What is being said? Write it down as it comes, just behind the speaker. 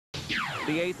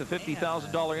The eighth, the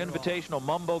 $50,000 Invitational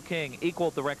Mumbo King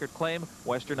equaled the record claim.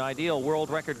 Western Ideal,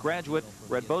 world record graduate.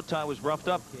 Red Bowtie was roughed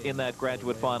up in that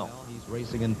graduate final. He's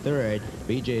racing in third.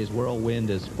 BJ's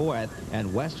Whirlwind is fourth.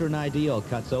 And Western Ideal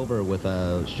cuts over with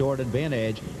a short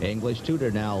advantage. English Tutor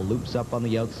now loops up on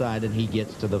the outside, and he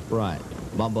gets to the front.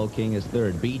 Mumbo King is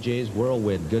third. BJ's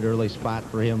Whirlwind, good early spot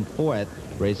for him, fourth.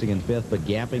 Racing in fifth, but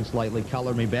gapping slightly,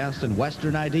 Color Me Best, and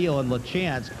Western Ideal and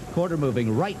LaChance quarter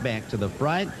moving right back to the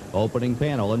front. Opening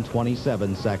panel in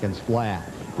 27 seconds flat.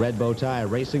 Red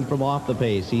Bowtie racing from off the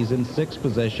pace. He's in sixth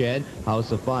position.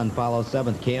 House of Fun follows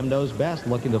seventh. Cam Knows Best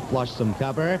looking to flush some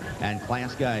cover. And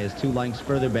Class Guy is 2 lengths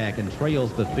further back and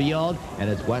trails the field. And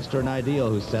it's Western Ideal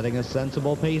who's setting a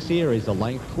sensible pace here. He's a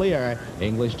length clear.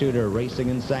 English Tutor racing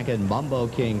in second. Mumbo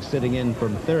King sitting in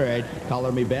from third.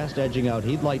 Color Me Best edging out.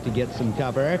 He'd like to get some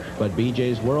cover, but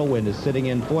BJ's Whirlwind is sitting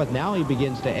in fourth. Now he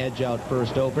begins to edge out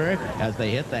first over as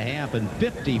they hit the half in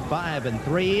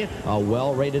 55-3. A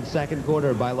well-rated second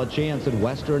quarter by LaChance and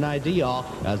Western Ideal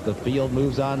as the field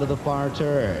moves on to the far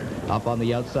turn. Up on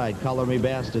the outside, Color Me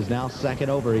Best is now second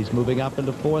over. He's moving up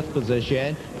into fourth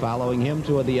position. Following him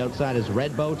toward the outside is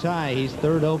Red Bowtie. He's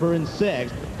third over in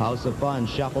sixth. House of Fun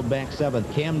shuffled back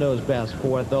seventh. Cam Knows Best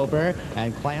fourth over.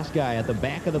 And Class Guy at the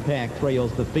back of the pack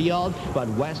trails the field. But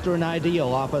Western Ideal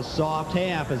off a soft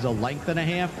half is a length and a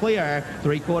half clear.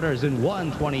 3 quarters in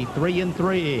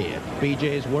 1:23-3.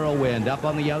 BJ's Whirlwind up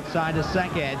on the outside is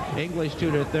second. English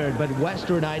Tutor third, but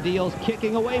Western Ideal's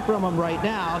kicking away from him right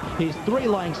now. He's 3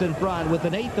 lengths in front with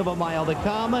an eighth of a mile to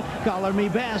come. Color Me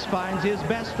Best finds his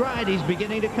best stride. He's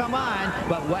beginning to come on,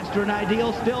 but Western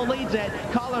Ideal still leads it.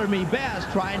 Color Me Best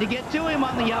trying to get to him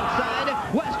on the outside.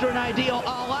 Western Ideal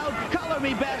all out. Color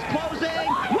Me Best closing.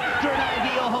 Western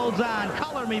Ideal holds on.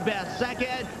 Color Me Best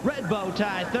second. Red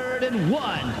Bowtie third, and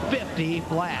 1:50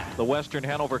 flat. The Western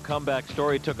Hanover comeback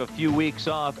story took a few weeks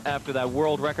off after that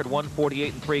world record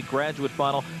 1:48-3 graduate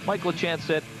final. Mike LaChance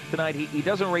said tonight he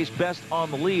doesn't race best on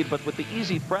the lead, but with the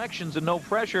easy fractions and no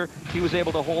pressure, he was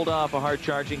able to hold off a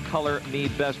hard-charging Color Me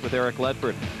Best with Eric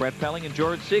Ledford. Brett Pelling and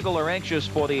George Siegel are anxious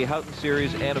for the Houghton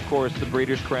Series and, of course, the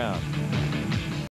Breeders' Crown.